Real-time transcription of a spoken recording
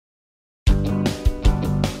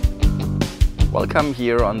Welcome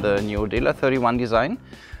here on the new Dehler 31 design.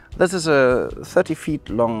 This is a 30 feet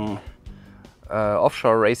long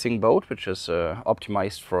offshore racing boat, which is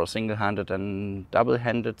optimized for single-handed and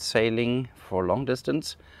double-handed sailing for long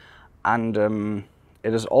distance. And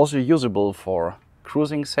it is also usable for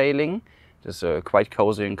cruising sailing. It is quite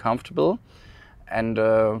cozy and comfortable. And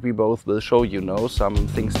we both will show you some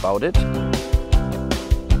things about it.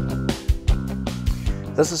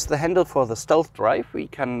 This is the handle for the stealth drive. We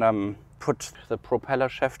can put the propeller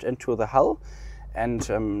shaft into the hull, and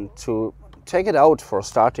to take it out for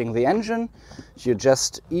starting the engine, you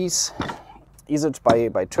just ease it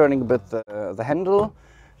by turning a bit the handle,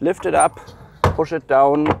 lift it up, push it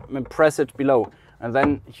down and press it below, and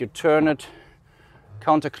then you turn it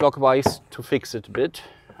counterclockwise to fix it a bit,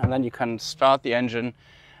 and then you can start the engine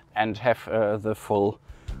and have the full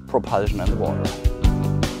propulsion in the water.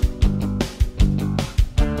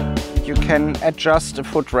 You can adjust the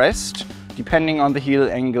footrest depending on the heel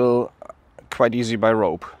angle quite easy by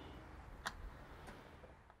rope.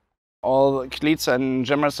 All the cleats and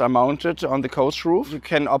jammers are mounted on the coach roof. You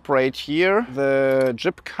can operate here the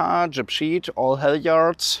jib car, jib sheet, all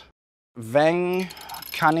HanseYachts, Vang,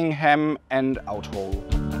 Cunningham and Outhole.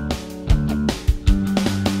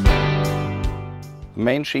 The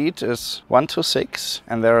main sheet is 1 to 6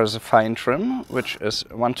 and there is a fine trim which is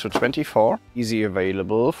 1 to 24. Easy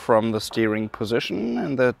available from the steering position,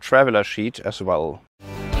 and the traveler sheet as well.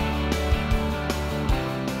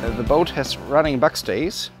 The boat has running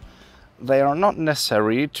backstays. They are not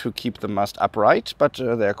necessary to keep the mast upright, but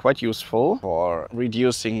they are quite useful for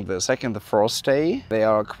reducing the second, the forestay. They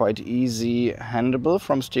are quite easy handleable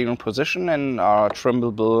from steering position and are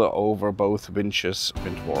trimmable over both winches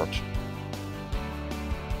windward.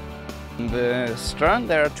 In the stern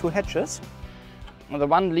there are 2 hatches. The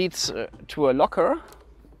one leads to a locker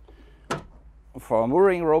for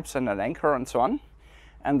mooring ropes and an anchor and so on,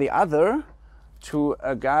 and the other to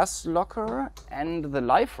a gas locker and the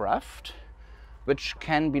life raft, which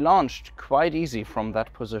can be launched quite easy from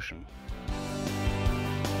that position.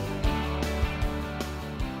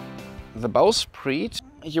 The Bowsprit,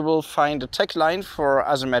 you will find a tack line for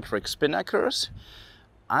asymmetric spinnakers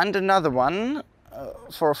and another one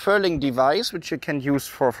for a furling device, which you can use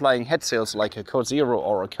for flying head sails like a Code 0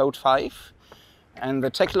 or a Code 5. And the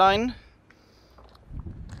tack line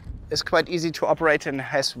is quite easy to operate and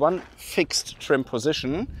has one fixed trim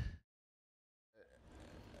position.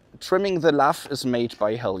 Trimming the luff is made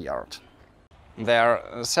by HanseYachts. There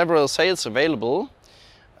are several sails available.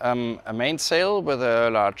 A mainsail with a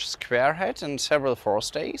large square head and several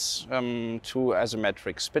forestays, 2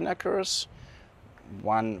 asymmetric spinnakers,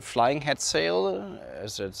 1 flying head sail,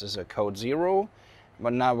 as it is a Code 0,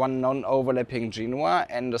 one non-overlapping Genoa,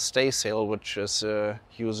 and a staysail, which is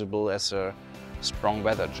usable as a strong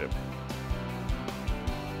weather jib.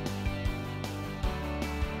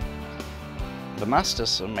 The mast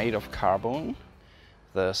is made of carbon,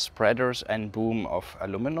 the spreaders and boom of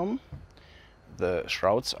aluminum, the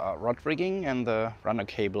shrouds are rod rigging, and the runner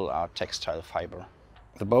cable are textile fiber.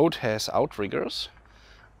 The boat has outriggers.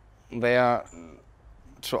 They are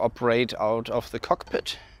to operate out of the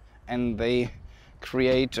cockpit, and they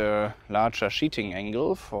create a larger sheeting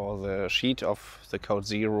angle for the sheet of the Code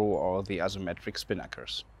 0 or the asymmetric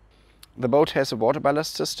spinnakers. The boat has a water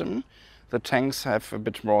ballast system. The tanks have a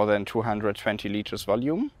bit more than 220 liters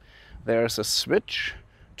volume. There is a switch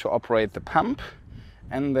to operate the pump,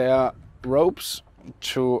 and there are ropes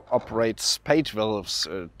to operate spade valves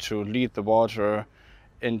to lead the water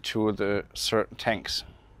into the certain tanks.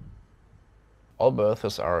 All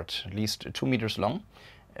berths are at least 2 meters long.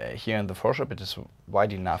 Here in the foreship it is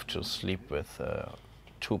wide enough to sleep with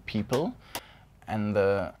 2 people. And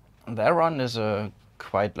the thereon is a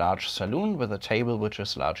quite large saloon with a table which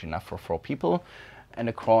is large enough for 4 people, and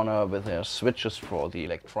a corner with switches for the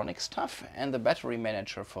electronic stuff, and the battery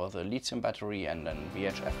manager for the lithium battery and then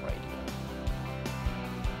VHF radio.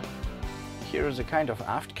 Here is a kind of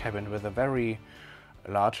aft cabin with a very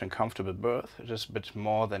large and comfortable berth. It is a bit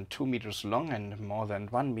more than 2 meters long and more than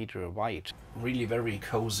 1 meter wide. Really very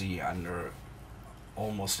cozy under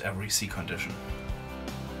almost every sea condition.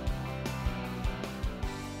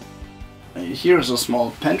 Here is a small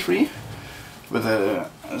pantry with a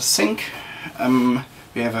sink.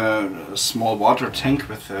 We have a small water tank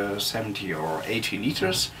with 70 or 80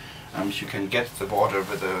 liters. You can get the water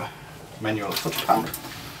with a manual foot pump.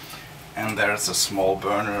 And there's a small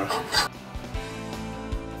burner.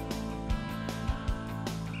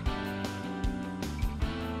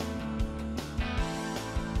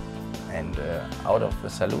 And out of the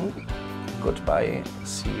saloon, goodbye,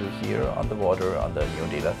 see you here on the water on the new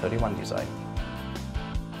Dehler 31 design.